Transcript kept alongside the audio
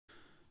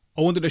I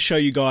wanted to show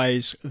you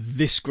guys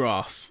this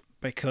graph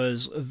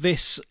because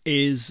this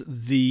is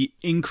the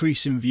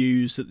increase in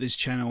views that this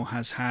channel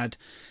has had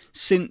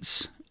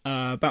since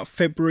about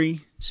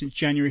February, since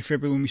January,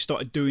 February when we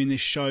started doing this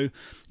show.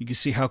 You can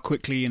see how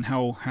quickly and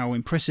how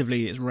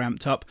impressively it's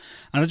ramped up.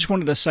 And I just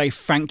wanted to say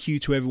thank you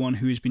to everyone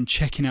who has been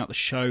checking out the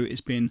show.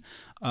 It's been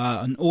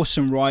an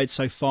awesome ride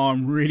so far.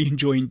 I'm really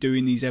enjoying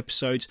doing these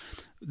episodes.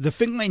 The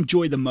thing I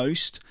enjoy the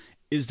most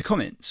is the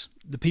comments,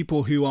 the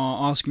people who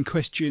are asking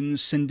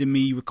questions, sending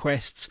me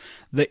requests,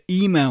 the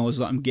emails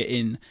that I'm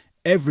getting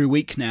every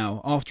week now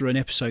after an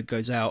episode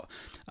goes out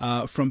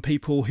from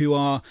people who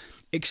are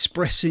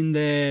expressing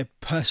their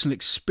personal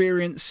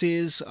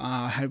experiences.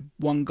 I had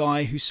one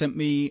guy who sent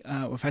me,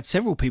 I've had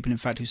several people in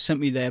fact who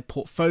sent me their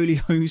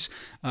portfolios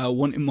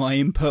wanting my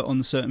input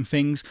on certain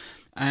things,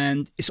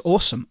 and it's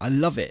awesome. I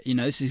love it. You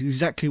know, this is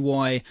exactly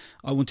why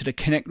I wanted to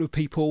connect with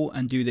people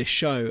and do this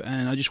show,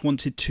 and I just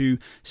wanted to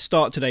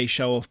start today's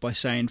show off by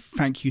saying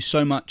thank you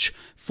so much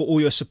for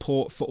all your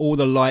support, for all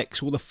the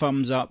likes, all the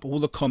thumbs up, all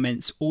the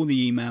comments, all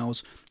the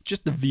emails.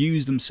 Just the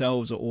views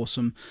themselves are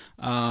awesome.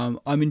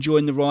 I'm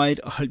enjoying the ride.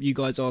 I hope you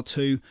guys are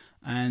too.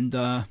 And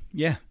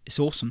yeah, it's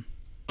awesome.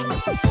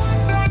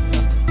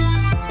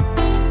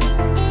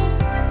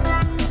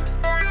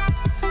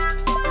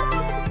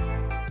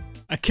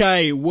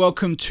 Okay,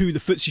 welcome to the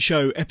FTSE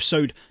Show,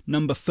 episode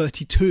number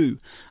 32.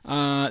 Today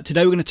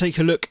we're going to take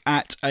a look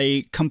at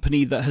a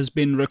company that has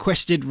been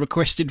requested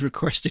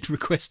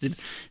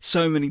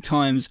so many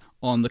times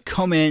on the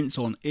comments,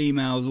 on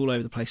emails, all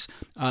over the place.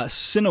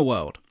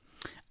 Cineworld.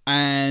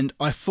 And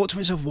I thought to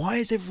myself, why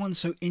is everyone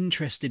so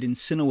interested in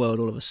Cineworld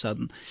all of a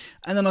sudden?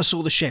 And then I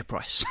saw the share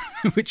price,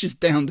 which is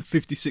down to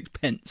 56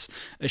 pence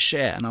a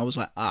share. And I was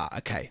like,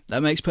 okay,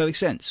 that makes perfect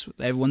sense.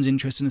 Everyone's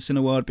interested in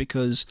Cineworld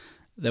because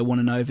they want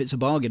to know if it's a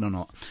bargain or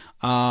not.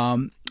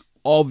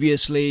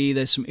 Obviously,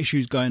 there's some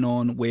issues going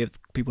on with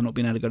people not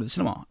being able to go to the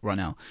cinema right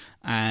now.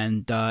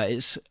 And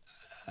it's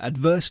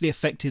adversely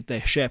affected their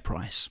share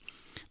price.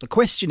 The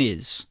question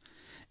is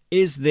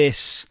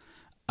this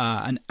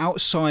an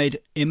outside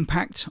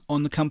impact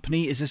on the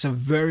company? Is this a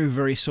very,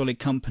 very solid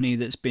company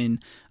that's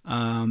been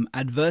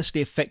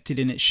adversely affected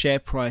in its share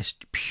price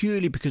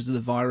purely because of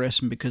the virus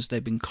and because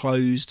they've been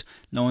closed,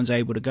 no one's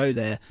able to go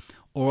there?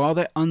 Or are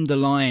there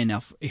underlying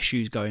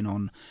issues going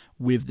on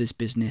with this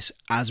business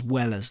as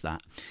well as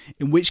that?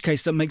 In which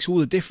case, that makes all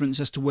the difference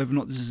as to whether or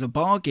not this is a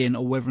bargain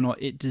or whether or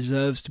not it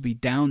deserves to be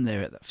down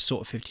there at that sort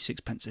of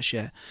 56 pence a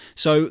share.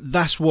 So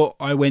that's what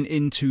I went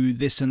into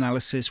this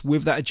analysis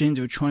with, that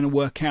agenda of trying to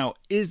work out,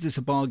 is this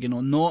a bargain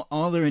or not?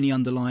 Are there any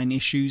underlying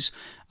issues?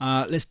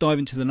 Let's dive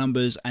into the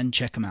numbers and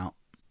check them out.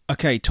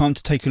 Okay, time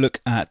to take a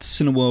look at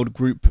Cineworld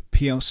Group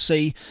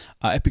PLC.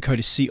 EPI code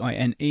is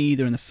CINE.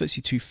 They're in the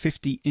FTSE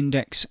 250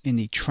 index in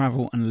the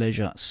travel and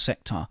leisure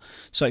sector.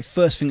 So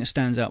first thing that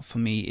stands out for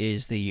me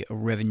is the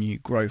revenue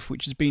growth,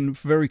 which has been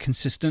very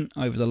consistent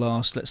over the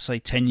last, let's say,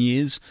 10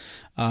 years.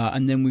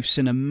 And then we've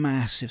seen a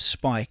massive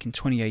spike in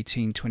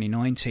 2018,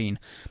 2019.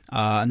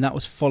 And that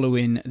was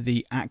following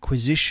the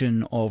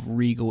acquisition of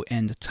Regal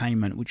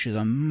Entertainment, which is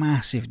a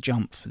massive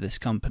jump for this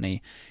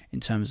company in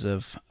terms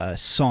of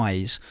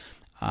size.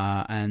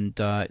 And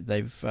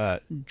they've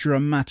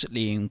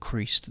dramatically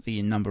increased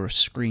the number of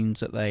screens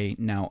that they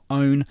now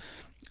own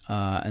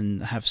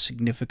and have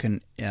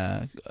significant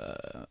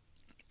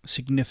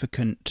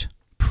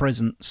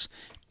presence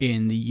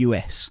in the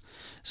US.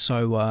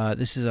 So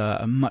this is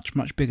a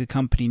much bigger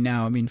company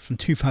now. I mean, from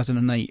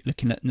 2008,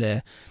 looking at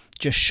their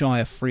just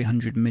shy of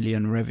 300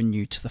 million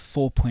revenue to the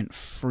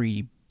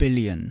 4.3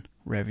 billion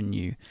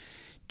revenue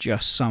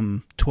just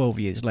some 12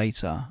 years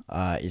later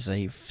is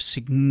a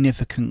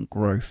significant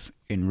growth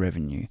in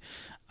revenue,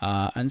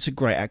 and it's a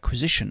great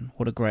acquisition.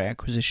 What a great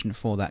acquisition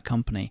for that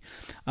company.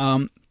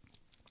 So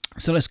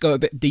let's go a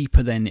bit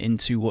deeper then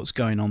into what's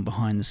going on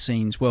behind the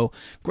scenes. Well,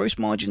 gross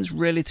margin's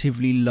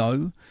relatively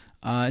low.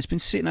 It's been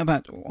sitting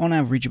about, on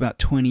average, about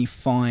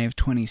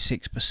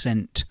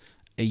 25-26%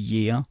 a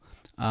year.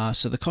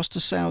 So the cost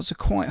of sales are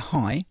quite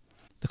high.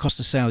 The cost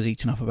of sales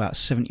eating up about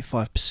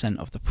 75%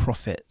 of the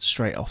profit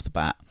straight off the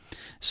bat.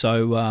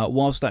 So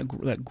whilst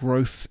that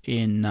growth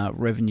in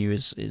revenue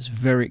is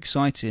very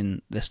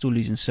exciting, they're still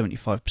losing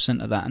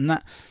 75% of that, and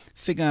that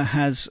figure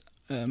has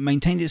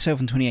maintained itself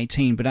in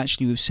 2018, but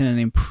actually we've seen an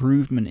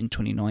improvement in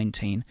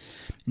 2019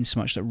 in so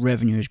much that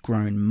revenue has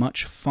grown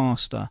much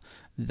faster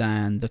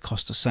than the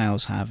cost of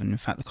sales have, and in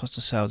fact the cost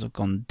of sales have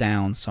gone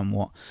down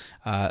somewhat,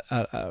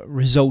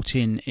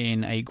 resulting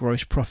in a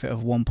gross profit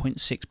of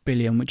 1.6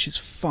 billion, which is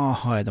far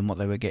higher than what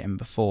they were getting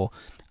before,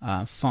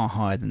 far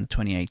higher than the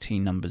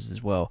 2018 numbers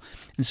as well.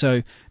 And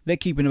so they're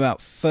keeping about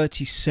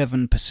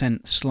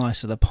 37%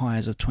 slice of the pie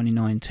as of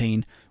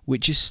 2019,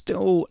 which is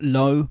still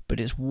low, but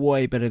it's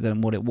way better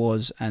than what it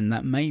was, and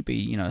that may be,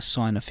 you know, a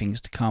sign of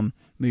things to come,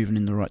 moving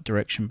in the right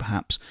direction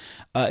perhaps.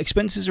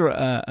 Expenses are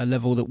at a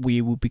level that we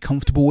would be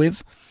comfortable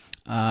with.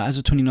 As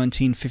of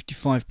 2019,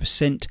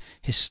 55%.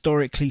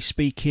 Historically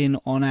speaking,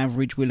 on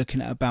average, we're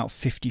looking at about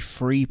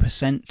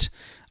 53%.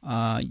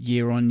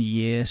 year on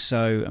year.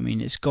 So I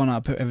mean, it's gone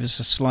up ever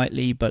so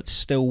slightly, but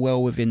still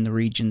well within the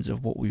regions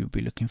of what we would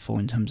be looking for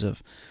in terms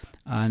of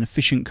an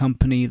efficient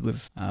company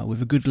with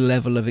a good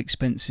level of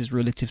expenses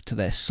relative to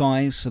their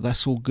size. So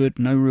that's all good,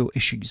 no real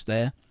issues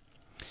there.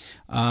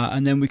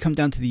 And then we come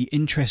down to the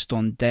interest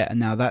on debt, and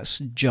now that's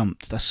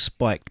jumped, that's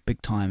spiked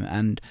big time,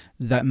 and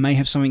that may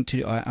have something to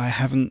do. I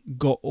haven't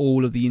got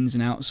all of the ins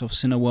and outs of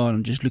Cineworld.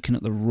 I'm just looking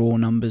at the raw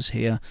numbers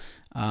here,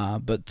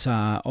 but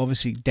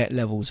obviously debt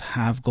levels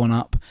have gone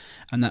up,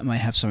 and that may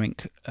have something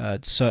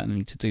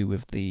certainly to do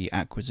with the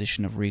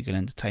acquisition of Regal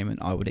Entertainment,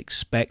 I would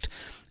expect.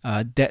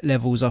 Debt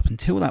levels up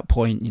until that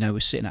point, we're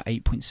sitting at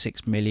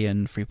 8.6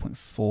 million,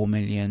 3.4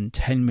 million,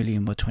 10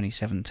 million by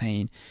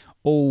 2017.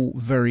 All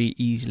very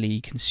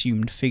easily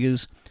consumed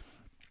figures.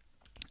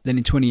 Then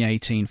in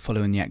 2018,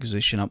 following the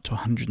acquisition, up to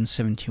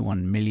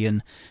 171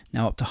 million,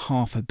 now up to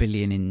 $500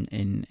 million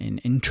in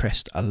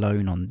interest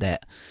alone on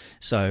debt.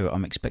 So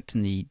I'm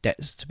expecting the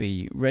debts to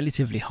be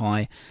relatively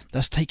high.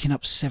 That's taking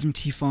up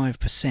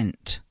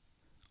 75%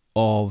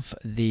 of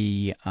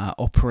the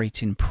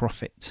operating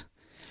profit.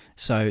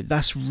 So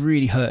that's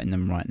really hurting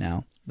them right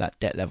now, that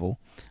debt level.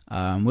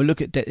 We'll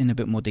look at debt in a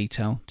bit more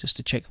detail just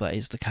to check that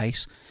is the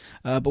case.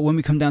 But when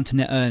we come down to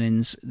net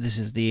earnings, this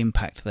is the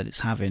impact that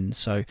it's having.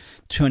 So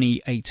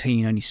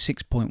 2018, only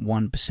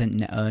 6.1%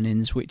 net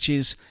earnings, which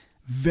is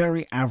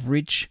very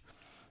average.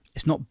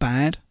 It's not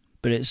bad,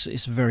 but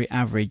it's very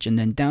average. And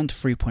then down to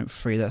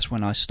 3.3, that's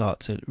when I start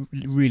to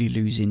really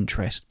lose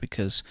interest,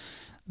 because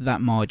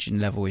that margin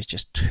level is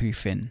just too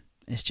thin.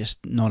 It's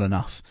just not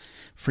enough.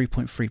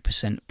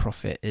 3.3%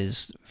 profit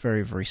is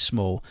very, very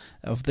small.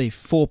 Of the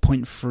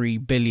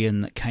 4.3 billion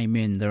that came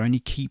in, they're only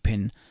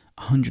keeping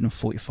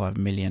 145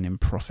 million in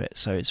profit.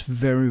 So it's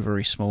very,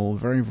 very small,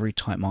 very, very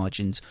tight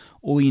margins.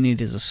 All you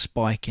need is a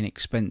spike in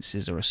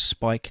expenses or a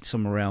spike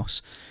somewhere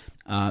else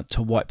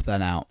to wipe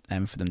that out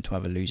and for them to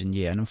have a losing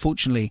year. And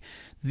unfortunately,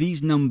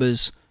 these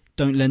numbers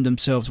don't lend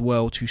themselves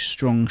well to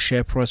strong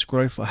share price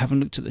growth. I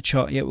haven't looked at the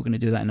chart yet, we're going to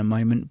do that in a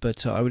moment,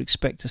 but I would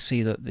expect to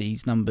see that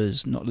these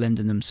numbers not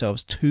lending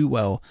themselves too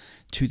well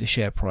to the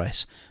share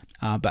price.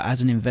 But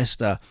as an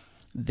investor,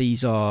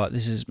 this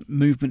is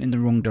movement in the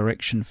wrong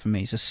direction for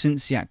me. So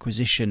since the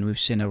acquisition, we've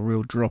seen a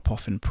real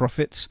drop-off in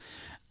profits,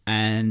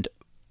 and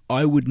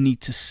I would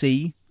need to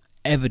see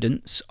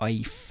evidence,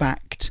 i.e.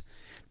 fact,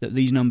 that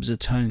these numbers are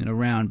turning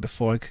around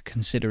before I could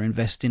consider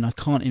investing. I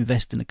can't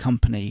invest in a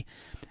company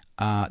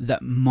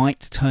that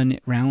might turn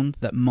it round,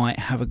 that might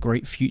have a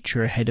great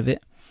future ahead of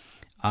it.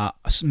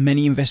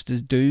 Many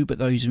investors do, but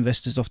those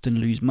investors often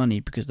lose money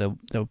because they'll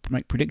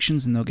make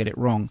predictions and they'll get it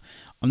wrong.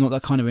 I'm not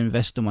that kind of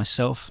investor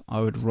myself. I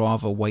would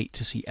rather wait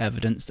to see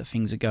evidence that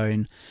things are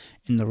going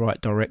in the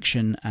right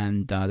direction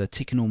and they're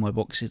ticking all my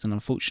boxes. And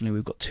unfortunately,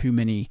 we've got too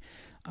many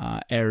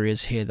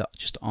areas here that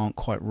just aren't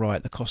quite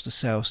right. The cost of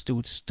sales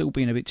still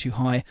being a bit too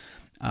high.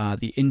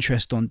 The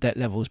interest on debt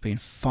levels being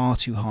far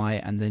too high,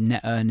 and the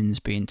net earnings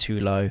being too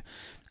low.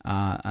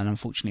 And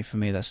unfortunately for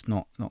me, that's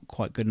not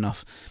quite good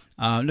enough.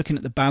 Looking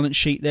at the balance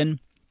sheet then,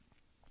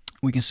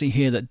 we can see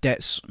here that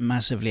debts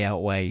massively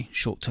outweigh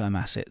short-term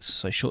assets.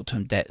 So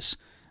short-term debts,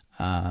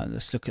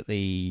 let's look at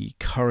the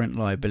current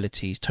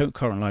liabilities. Total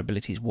current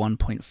liabilities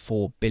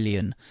 1.4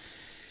 billion.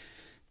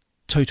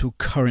 Total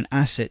current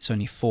assets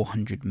only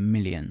 400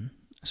 million.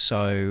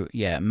 So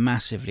yeah,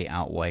 massively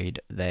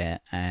outweighed there.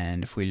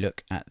 And if we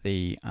look at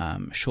the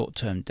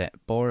short-term debt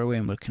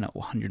borrowing, we're looking at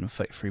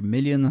 133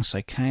 million. That's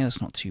okay,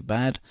 that's not too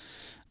bad.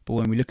 But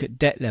when we look at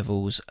debt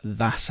levels,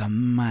 that's a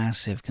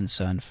massive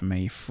concern for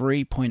me.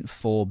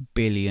 3.4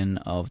 billion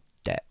of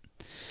debt.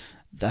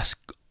 That's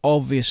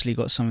obviously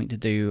got something to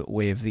do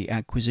with the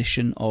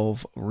acquisition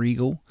of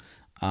Regal.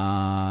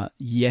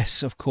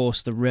 Yes, of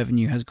course, the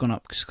revenue has gone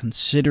up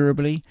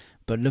considerably,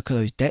 but look at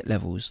those debt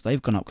levels.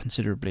 They've gone up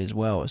considerably as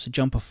well. It's a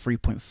jump of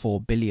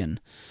 3.4 billion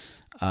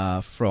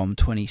from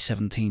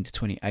 2017 to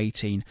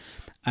 2018.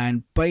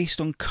 And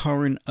based on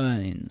current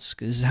earnings,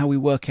 because this is how we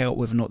work out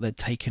whether or not they're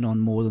taking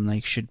on more than they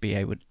should be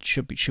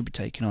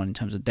taking on in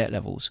terms of debt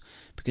levels,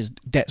 because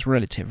debt's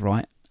relative,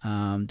 right?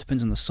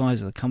 Depends on the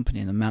size of the company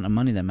and the amount of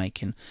money they're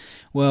making.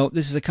 Well,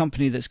 this is a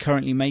company that's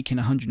currently making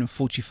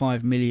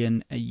 145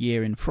 million a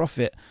year in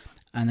profit,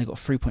 and they've got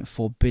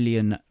 3.4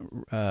 billion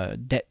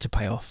debt to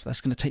pay off. That's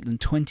going to take them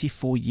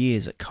 24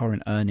 years at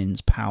current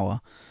earnings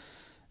power.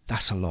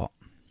 That's a lot,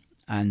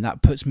 and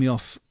that puts me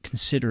off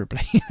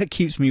considerably. That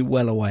keeps me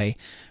well away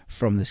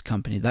from this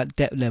company. That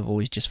debt level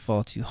is just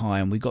far too high,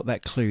 and we got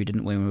that clue,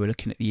 didn't we, when we were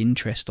looking at the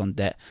interest on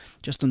debt.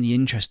 Just on the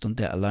interest on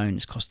debt alone,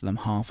 it's costing them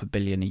 $500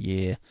 million a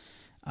year.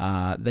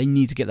 They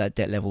need to get that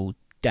debt level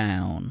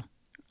down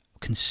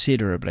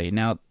considerably.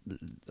 Now,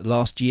 in the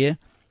last year,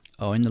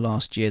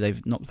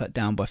 they've knocked that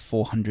down by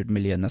 400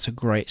 million. That's a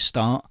great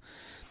start,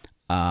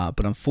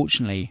 but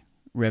unfortunately,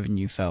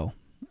 revenue fell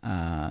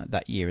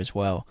that year as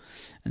well,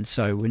 and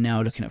so we're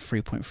now looking at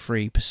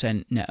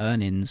 3.3% net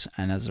earnings,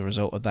 and as a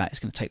result of that, it's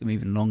going to take them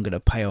even longer to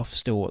pay off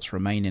still what's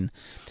remaining.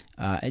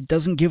 It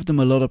doesn't give them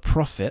a lot of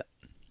profit.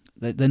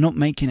 They're not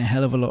making a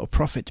hell of a lot of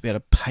profit to be able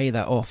to pay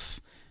that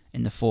off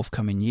in the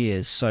forthcoming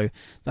years. So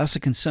that's a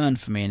concern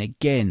for me. And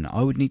again,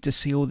 I would need to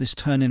see all this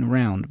turning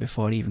around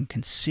before I'd even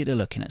consider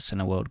looking at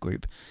Cineworld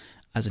Group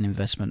as an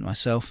investment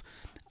myself.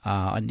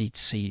 I need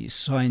to see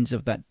signs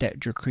of that debt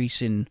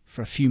decreasing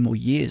for a few more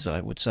years, I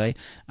would say,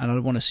 and I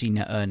want to see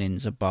net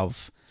earnings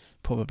above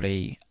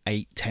probably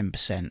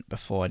 8-10%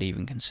 before I'd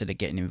even consider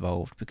getting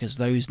involved, because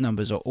those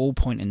numbers are all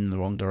pointing in the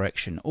wrong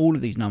direction. All of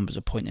these numbers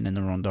are pointing in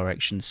the wrong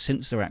direction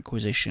since their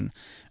acquisition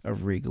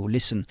of Regal.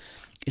 Listen,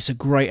 it's a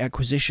great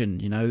acquisition.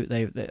 You know,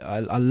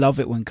 I love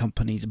it when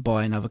companies are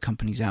buying other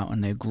companies out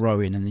and they're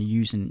growing and they're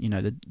using, you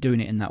know, they're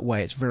doing it in that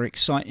way. It's very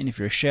exciting if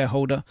you're a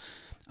shareholder.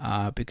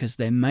 Because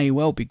there may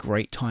well be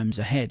great times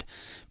ahead.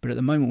 But at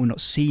the moment, we're not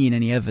seeing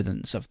any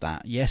evidence of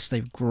that. Yes,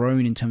 they've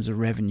grown in terms of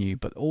revenue,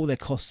 but all their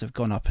costs have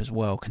gone up as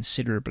well,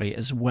 considerably,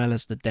 as well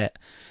as the debt.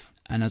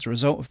 And as a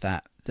result of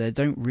that, they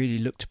don't really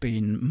look to be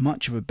in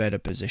much of a better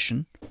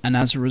position. And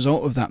as a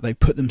result of that, they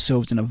put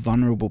themselves in a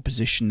vulnerable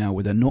position now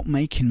where they're not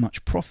making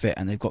much profit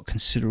and they've got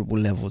considerable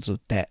levels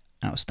of debt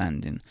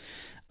outstanding.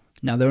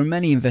 Now, there are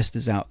many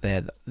investors out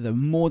there that are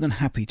more than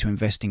happy to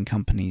invest in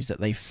companies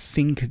that they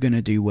think are going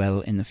to do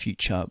well in the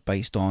future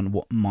based on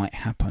what might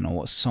happen or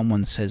what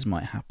someone says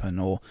might happen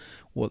or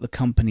what the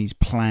company's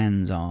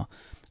plans are.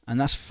 And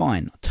that's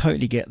fine. I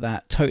totally get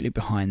that, totally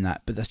behind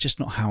that, but that's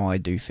just not how I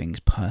do things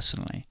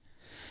personally.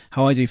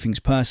 How I do things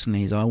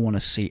personally is I want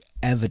to see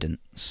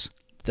evidence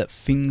that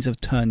things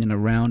have turned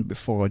around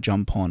before I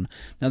jump on.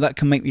 Now, that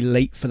can make me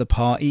late for the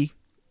party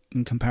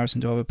in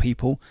comparison to other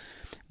people,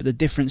 but the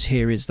difference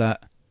here is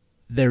that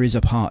there is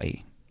a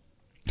party.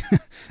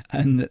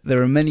 And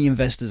there are many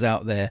investors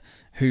out there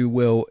who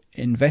will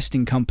invest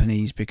in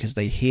companies because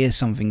they hear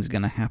something's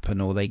going to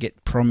happen or they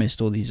get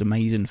promised all these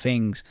amazing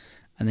things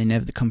and they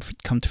never come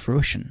to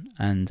fruition,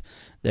 and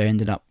they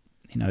ended up,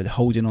 you know,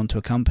 holding on to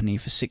a company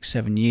for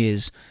 6-7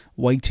 years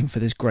waiting for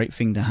this great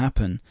thing to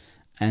happen,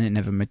 and it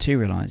never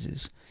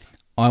materializes.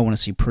 I want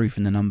to see proof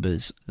in the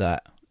numbers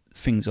that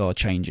things are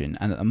changing,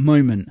 and at the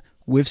moment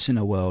with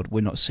Cineworld,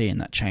 we're not seeing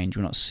that change.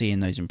 We're not seeing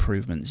those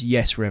improvements.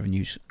 Yes,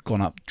 revenue's gone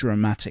up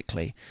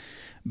dramatically,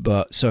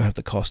 but so have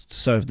the costs,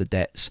 so have the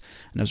debts.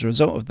 And as a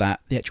result of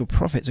that, the actual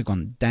profits have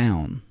gone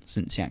down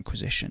since the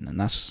acquisition, and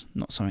that's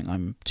not something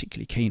I'm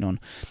particularly keen on.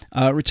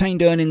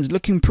 Retained earnings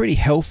looking pretty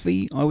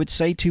healthy, I would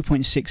say,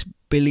 2.6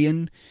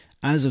 billion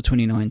as of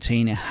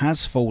 2019. It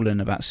has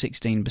fallen about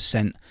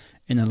 16%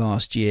 in the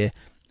last year,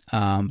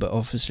 but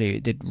obviously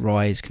it did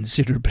rise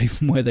considerably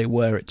from where they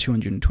were at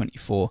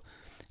 224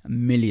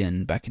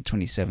 million back in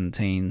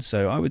 2017.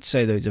 So I would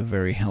say those are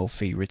very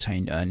healthy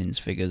retained earnings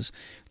figures.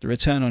 The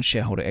return on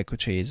shareholder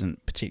equity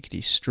isn't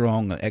particularly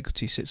strong.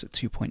 Equity sits at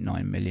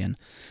 2.9 million.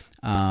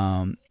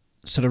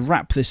 So to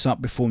wrap this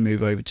up before we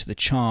move over to the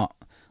chart,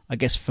 I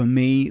guess for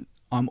me,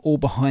 I'm all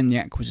behind the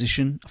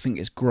acquisition. I think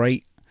it's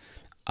great.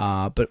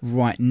 But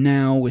right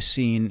now we're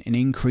seeing an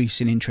increase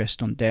in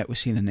interest on debt. We're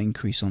seeing an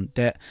increase on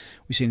debt.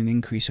 We're seeing an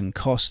increase in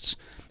costs.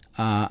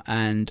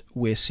 And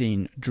we're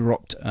seeing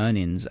dropped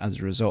earnings as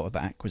a result of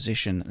the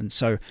acquisition, and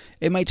so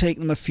it may take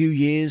them a few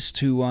years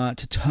to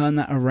turn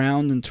that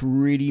around and to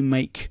really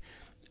make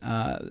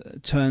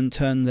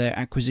turn their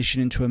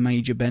acquisition into a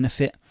major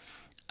benefit.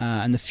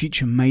 And the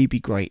future may be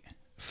great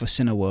for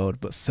Cineworld,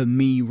 but for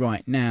me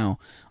right now,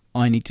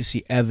 I need to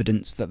see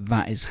evidence that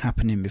that is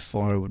happening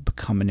before I would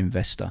become an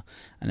investor.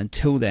 And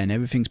until then,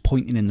 everything's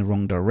pointing in the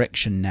wrong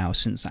direction now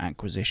since the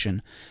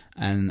acquisition.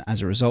 And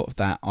as a result of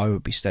that, I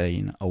would be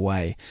staying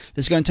away.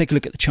 Let's go and take a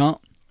look at the chart.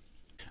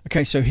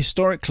 Okay, so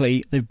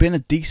historically, they've been a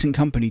decent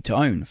company to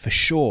own, for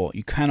sure.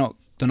 You cannot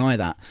deny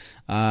that.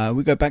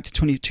 We go back to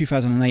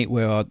 2008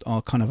 where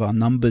our kind of our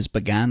numbers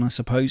began, I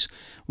suppose.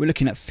 We're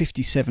looking at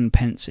 57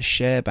 pence a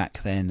share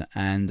back then,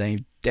 and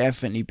they've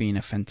definitely been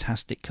a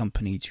fantastic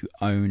company to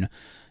own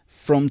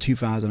from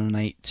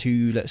 2008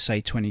 to, let's say,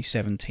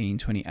 2017,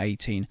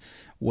 2018,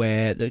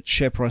 where the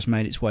share price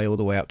made its way all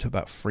the way up to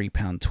about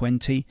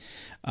 £3.20.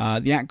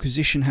 The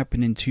acquisition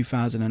happened in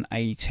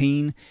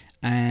 2018,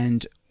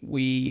 and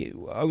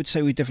I would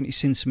say we've definitely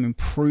seen some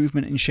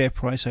improvement in share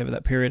price over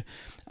that period.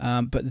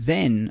 But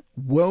then,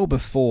 well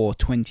before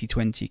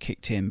 2020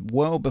 kicked in,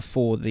 well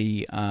before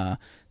the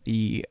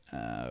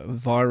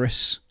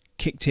virus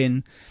kicked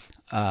in,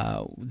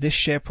 this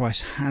share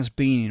price has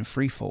been in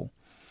freefall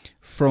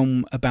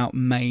from about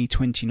May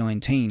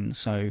 2019,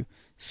 so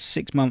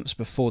 6 months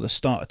before the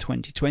start of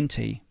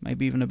 2020,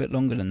 maybe even a bit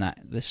longer than that.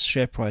 This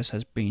share price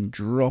has been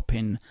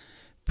dropping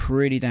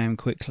pretty damn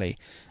quickly,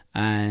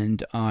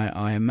 and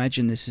I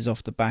imagine this is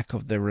off the back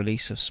of the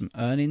release of some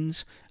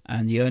earnings,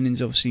 and the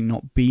earnings obviously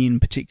not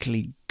being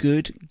particularly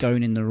good,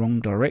 going in the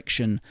wrong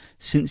direction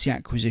since the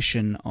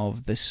acquisition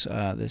of this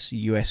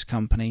US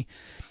company,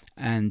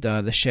 and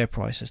the share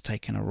price has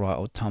taken a right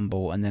old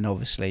tumble. And then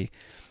obviously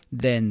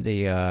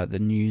the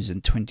news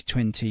in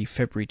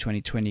February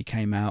 2020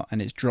 came out,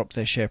 and it's dropped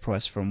their share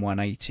price from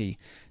 180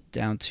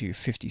 down to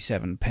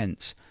 57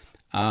 pence.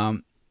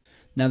 Now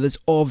there's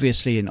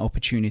obviously an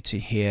opportunity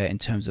here in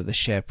terms of the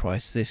share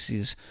price. This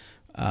is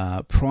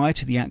prior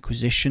to the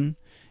acquisition.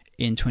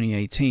 in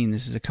 2018.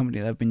 This is a company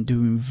that have been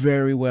doing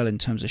very well in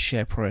terms of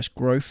share price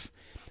growth.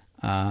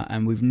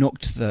 And we've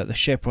knocked the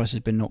share price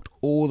has been knocked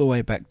all the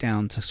way back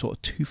down to sort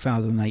of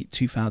 2008,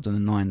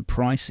 2009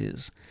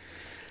 prices.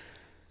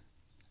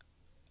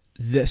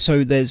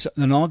 So there's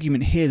an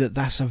argument here that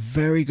that's a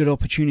very good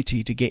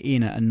opportunity to get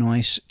in at a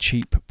nice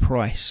cheap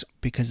price,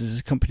 because this is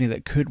a company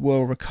that could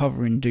well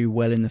recover and do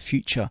well in the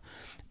future.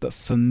 But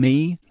for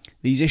me,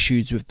 these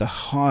issues with the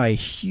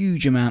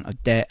huge amount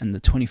of debt and the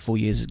 24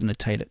 years it's going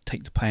to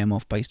take to pay them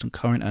off based on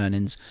current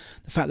earnings,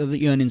 the fact that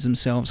the earnings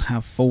themselves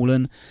have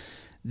fallen,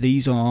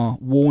 these are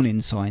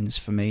warning signs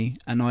for me,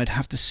 and I'd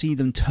have to see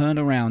them turn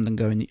around and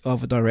go in the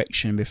other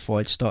direction before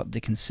I'd start to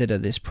consider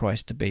this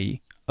price to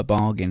be a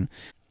bargain.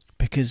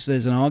 Because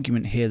there's an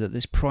argument here that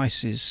this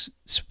price is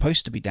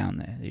supposed to be down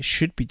there. It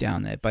should be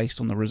down there based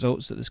on the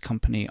results that this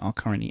company are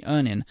currently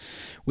earning.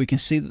 We can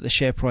see that the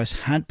share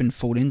price had been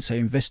falling, so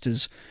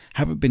investors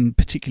haven't been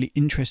particularly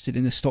interested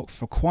in the stock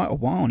for quite a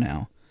while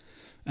now.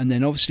 And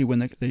then obviously when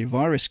the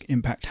virus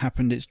impact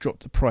happened, it's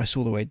dropped the price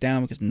all the way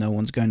down because no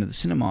one's going to the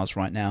cinemas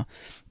right now.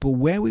 But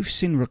where we've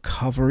seen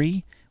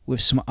recovery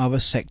with some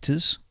other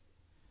sectors,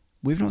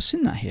 we've not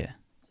seen that here.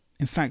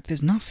 In fact,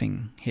 there's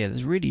nothing here.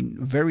 There's really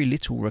very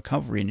little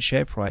recovery in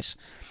share price.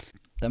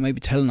 That may be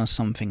telling us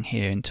something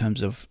here in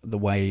terms of the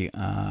way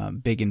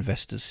big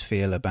investors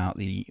feel about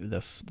the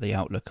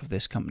outlook of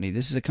this company.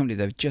 This is a company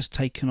they've just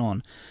taken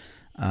on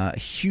a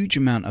huge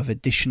amount of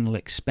additional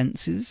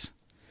expenses,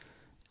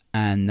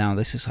 and now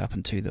this has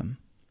happened to them.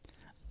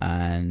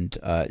 And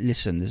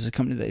listen, this is a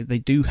company that they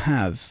do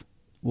have,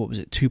 what was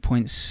it,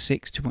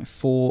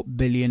 2.4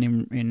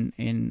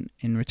 billion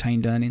in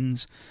retained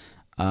earnings.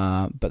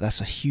 But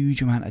that's a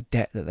huge amount of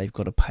debt that they've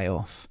got to pay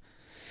off.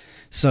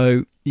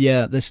 So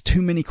yeah, there's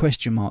too many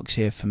question marks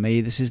here for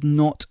me. This is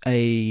not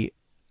a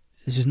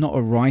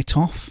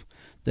write-off.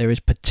 There is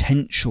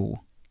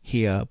potential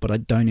here, but I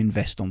don't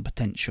invest on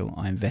potential.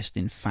 I invest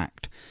in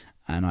fact,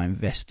 and I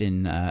invest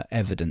in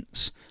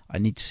evidence. I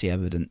need to see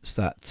evidence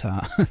that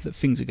that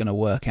things are going to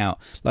work out.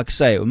 Like I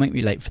say, it will make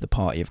me late for the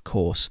party, of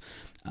course,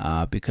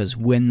 because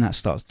when that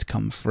starts to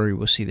come through,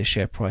 we'll see the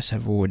share price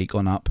have already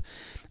gone up.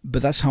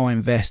 But that's how I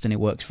invest, and it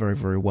works very,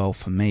 very well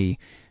for me.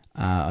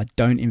 I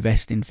don't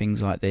invest in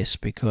things like this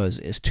because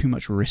it's too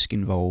much risk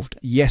involved.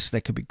 Yes, there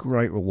could be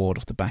great reward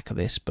off the back of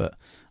this, but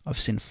I've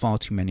seen far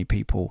too many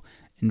people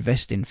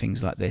invest in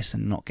things like this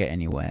and not get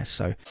anywhere.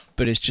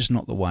 But it's just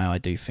not the way I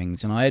do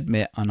things. And I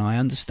admit and I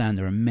understand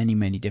there are many,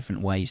 many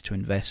different ways to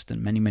invest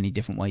and many, many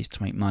different ways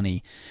to make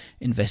money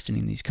investing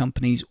in these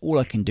companies. All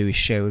I can do is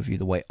share with you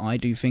the way I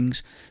do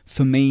things.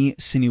 For me,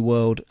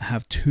 Cineworld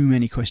have too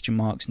many question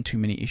marks and too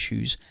many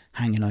issues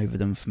hanging over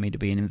them for me to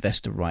be an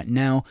investor right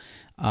now.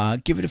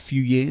 Give it a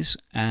few years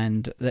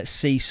and let's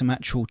see some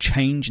actual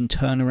change and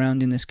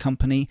turnaround in this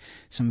company.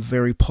 Some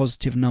very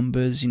positive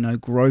numbers,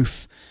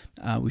 growth.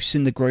 We've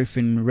seen the growth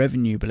in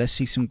revenue, but let's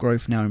see some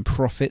growth now in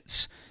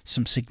profits,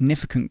 some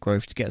significant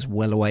growth to get us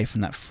well away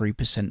from that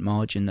 3%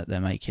 margin that they're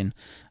making.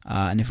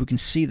 And if we can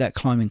see that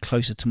climbing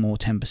closer to more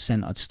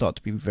 10%, I'd start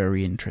to be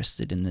very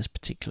interested in this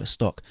particular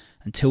stock.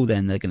 Until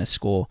then, they're going to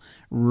score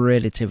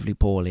relatively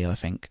poorly, I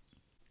think.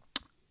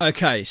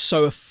 Okay,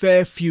 so a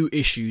fair few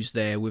issues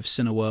there with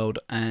Cineworld,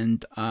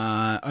 and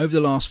over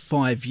the last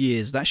 5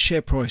 years, that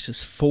share price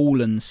has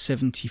fallen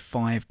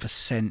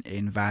 75%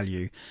 in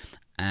value.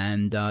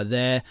 And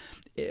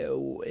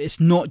it's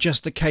not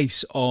just a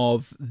case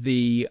of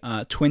the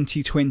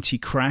 2020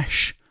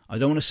 crash. I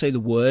don't want to say the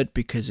word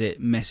because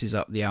it messes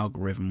up the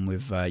algorithm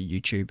with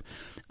YouTube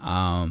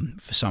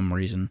for some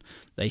reason.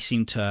 They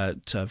seem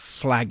to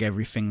flag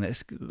everything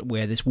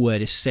where this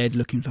word is said,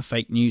 looking for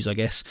fake news, I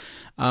guess.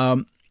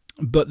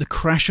 But the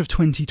crash of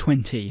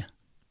 2020,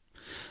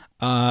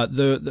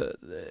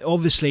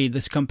 obviously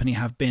this company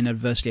have been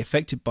adversely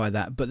affected by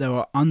that, but there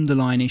are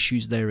underlying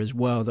issues there as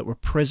well that were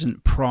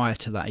present prior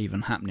to that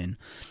even happening.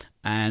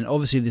 And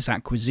obviously this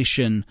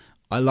acquisition,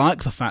 I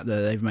like the fact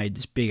that they've made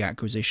this big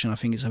acquisition. I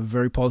think it's a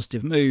very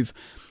positive move,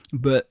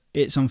 but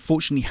it's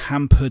unfortunately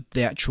hampered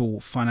the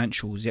actual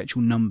financials, the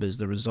actual numbers,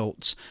 the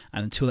results,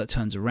 and until that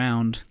turns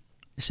around,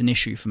 it's an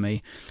issue for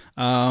me.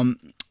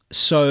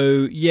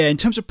 So yeah, in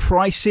terms of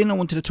pricing, I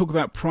wanted to talk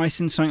about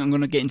pricing, something I'm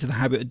going to get into the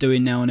habit of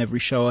doing now on every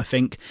show, I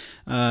think,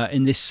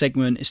 in this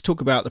segment, is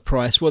talk about the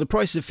price. Well, the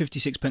price is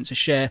 56p a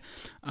share.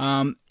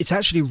 It's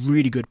actually a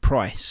really good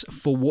price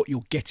for what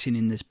you're getting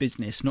in this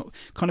business, not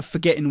kind of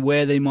forgetting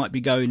where they might be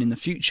going in the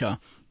future.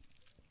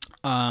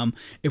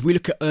 If we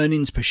look at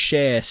earnings per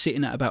share,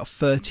 sitting at about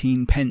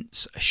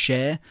 13p a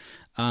share.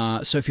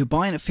 So if you're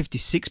buying at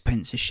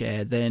 56p a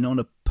share, then on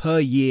a per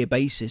year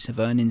basis, if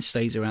earnings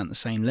stays around the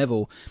same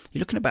level, you're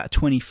looking at about a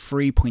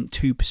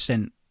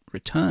 23.2%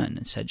 return,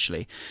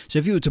 essentially. So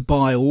if you were to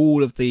buy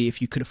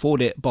if you could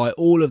afford it, buy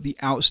all of the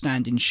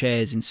outstanding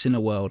shares in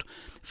Cineworld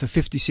for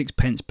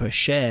 56p per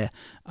share,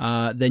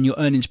 then your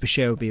earnings per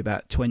share would be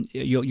about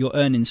your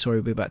earnings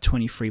would be about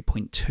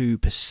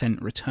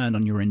 23.2% return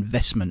on your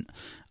investment.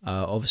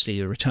 Obviously,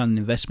 the return on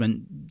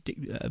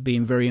investment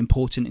being very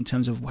important in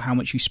terms of how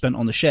much you spent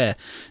on the share.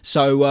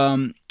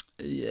 So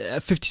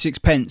 56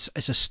 pence,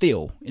 it's a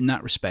steal in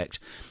that respect.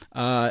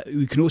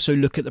 We can also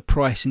look at the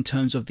price in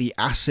terms of the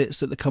assets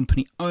that the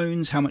company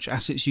owns, how much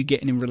assets you're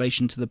getting in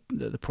relation to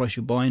the price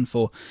you're buying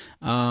for.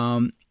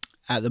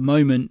 At the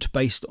moment,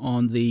 based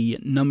on the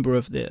number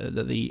of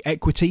the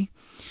equity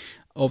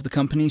of the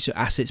company, so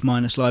assets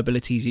minus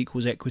liabilities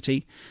equals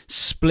equity,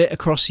 split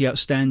across the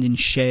outstanding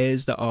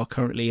shares that are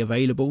currently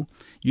available,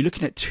 you're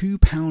looking at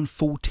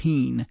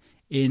 £2.14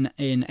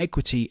 in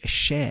equity a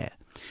share.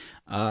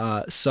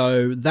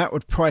 So that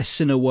would price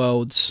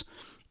Cineworld's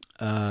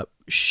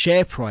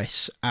share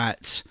price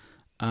at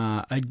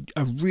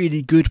a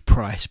really good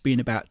price, being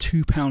about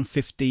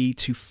 £2.50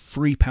 to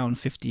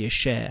 £3.50 a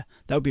share.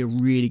 That would be a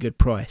really good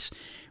price.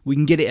 We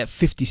can get it at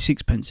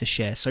 56 pence a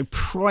share. So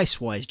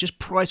price-wise, just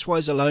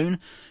price-wise alone,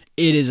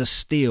 it is a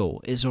steal.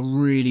 It's a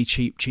really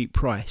cheap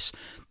price.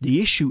 The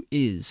issue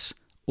is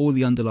all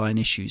the underlying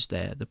issues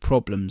there, the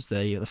problems,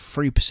 the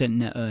 3%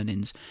 net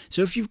earnings.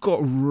 So if you've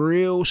got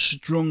real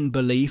strong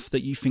belief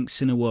that you think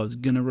Cineworld is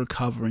going to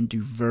recover and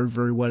do very,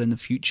 very well in the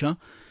future,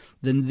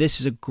 then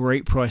this is a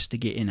great price to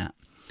get in at.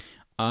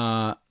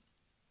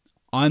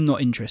 I'm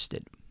not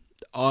interested.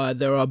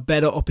 There are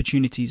better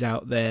opportunities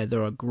out there.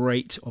 There are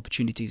great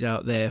opportunities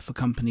out there for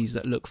companies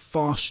that look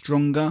far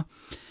stronger,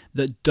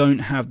 that don't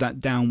have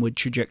that downward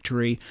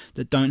trajectory,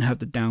 that don't have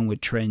the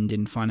downward trend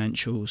in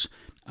financials,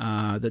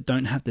 that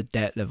don't have the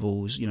debt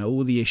levels,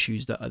 all the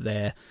issues that are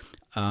there.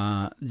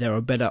 There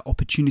are better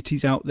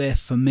opportunities out there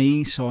for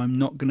me, so I'm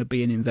not going to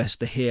be an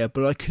investor here.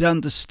 But I could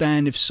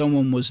understand if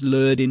someone was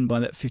lured in by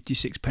that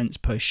 56 pence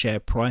per share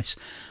price.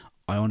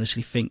 I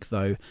honestly think,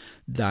 though,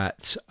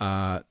 that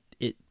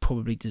it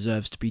probably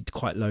deserves to be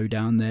quite low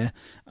down there.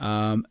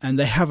 And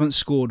they haven't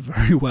scored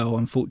very well,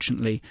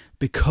 unfortunately,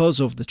 because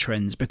of the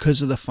trends,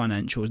 because of the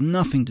financials.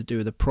 Nothing to do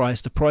with the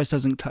price. The price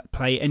doesn't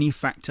play any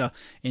factor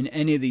in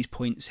any of these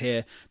points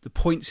here. The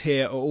points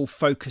here are all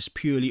focused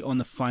purely on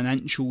the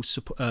financial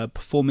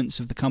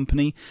performance of the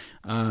company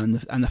and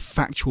the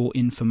factual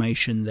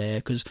information there,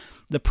 because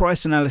the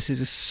price analysis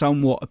is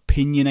somewhat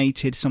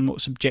opinionated,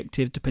 somewhat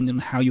subjective, depending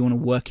on how you want to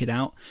work it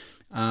out.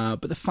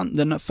 But the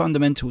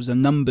fundamentals, the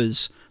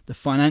numbers, the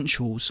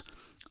financials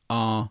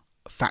are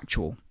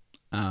factual,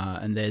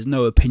 and there's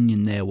no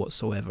opinion there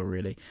whatsoever,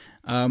 really.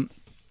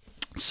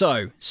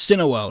 So,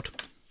 Cineworld.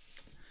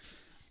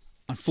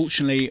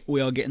 Unfortunately,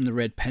 we are getting the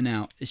red pen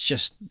out. It's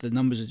just, the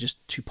numbers are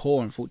just too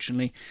poor,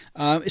 unfortunately.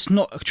 It's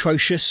not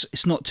atrocious.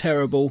 It's not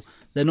terrible.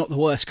 They're not the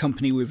worst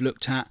company we've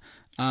looked at.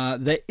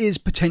 There is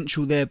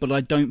potential there, but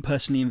I don't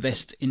personally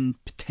invest in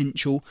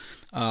potential.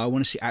 I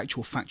want to see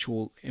actual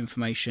factual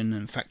information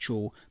and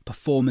factual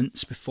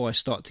performance before I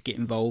start to get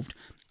involved.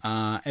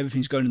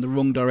 Everything's going in the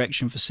wrong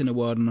direction for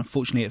Cineworld, and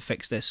unfortunately it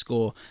affects their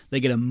score.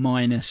 They get a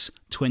minus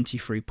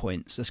 23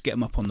 points. Let's get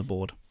them up on the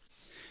board.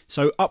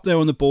 So up there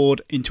on the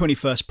board in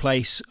 21st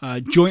place,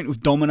 joint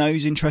with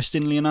Domino's,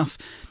 interestingly enough.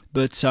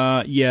 But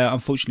yeah,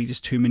 unfortunately,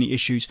 just too many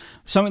issues.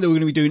 Something that we're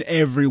going to be doing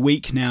every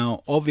week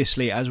now,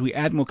 obviously, as we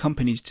add more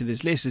companies to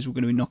this list, is we're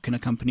going to be knocking a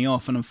company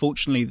off. And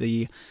unfortunately,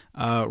 the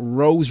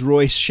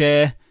Rolls-Royce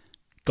share,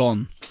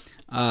 gone.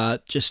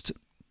 Just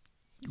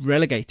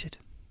relegated.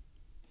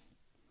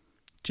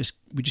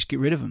 We just get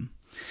rid of them.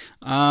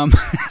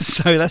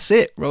 So that's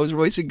it.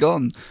 Rolls-Royce are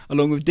gone,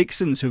 along with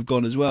Dixons, who have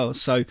gone as well.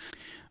 So,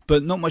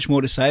 but not much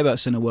more to say about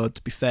Cineworld,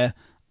 to be fair.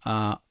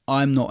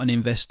 I'm not an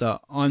investor.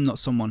 I'm not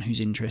someone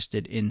who's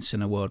interested in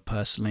Cineworld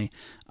personally.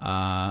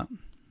 It's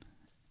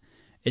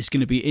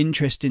going to be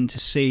interesting to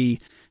see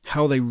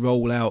how they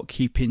roll out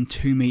keeping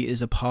 2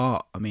 meters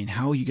apart. I mean,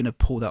 how are you going to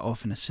pull that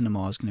off in a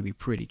cinema is going to be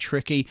pretty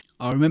tricky.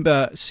 I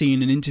remember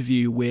seeing an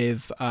interview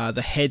with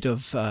the head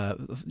of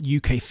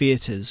UK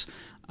theatres,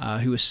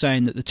 who was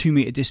saying that the 2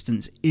 meter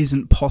distance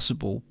isn't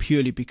possible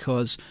purely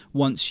because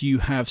once you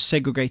have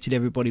segregated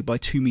everybody by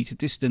 2 meter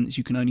distance,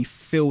 you can only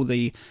fill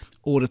the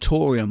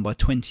auditorium by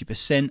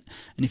 20%, and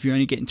if you're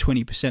only getting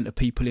 20% of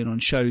people in on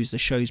shows, the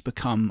shows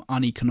become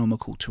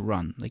uneconomical to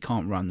run. They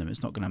can't run them.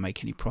 It's not going to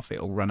make any profit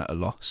or run at a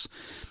loss.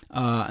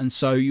 And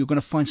so you're going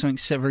to find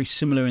something very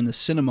similar in the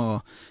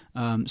cinema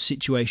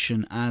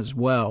situation as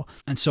well.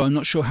 And so I'm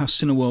not sure how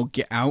Cineworld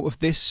get out of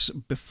this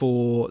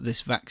before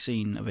this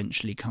vaccine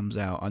eventually comes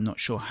out. I'm not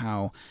sure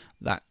how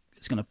that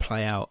is going to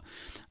play out.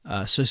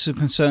 So some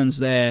concerns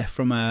there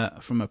from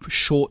a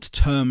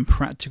short-term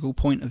practical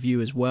point of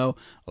view as well.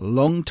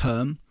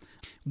 Long-term,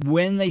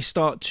 when they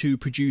start to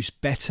produce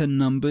better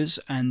numbers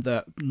and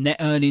the net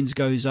earnings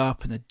goes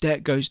up and the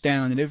debt goes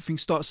down and everything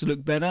starts to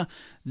look better,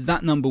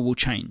 that number will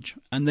change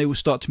and they will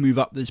start to move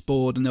up this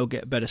board and they'll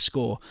get a better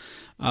score.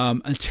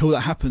 Until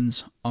that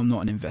happens, I'm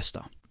not an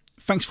investor.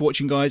 Thanks for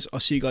watching, guys.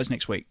 I'll see you guys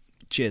next week.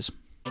 Cheers.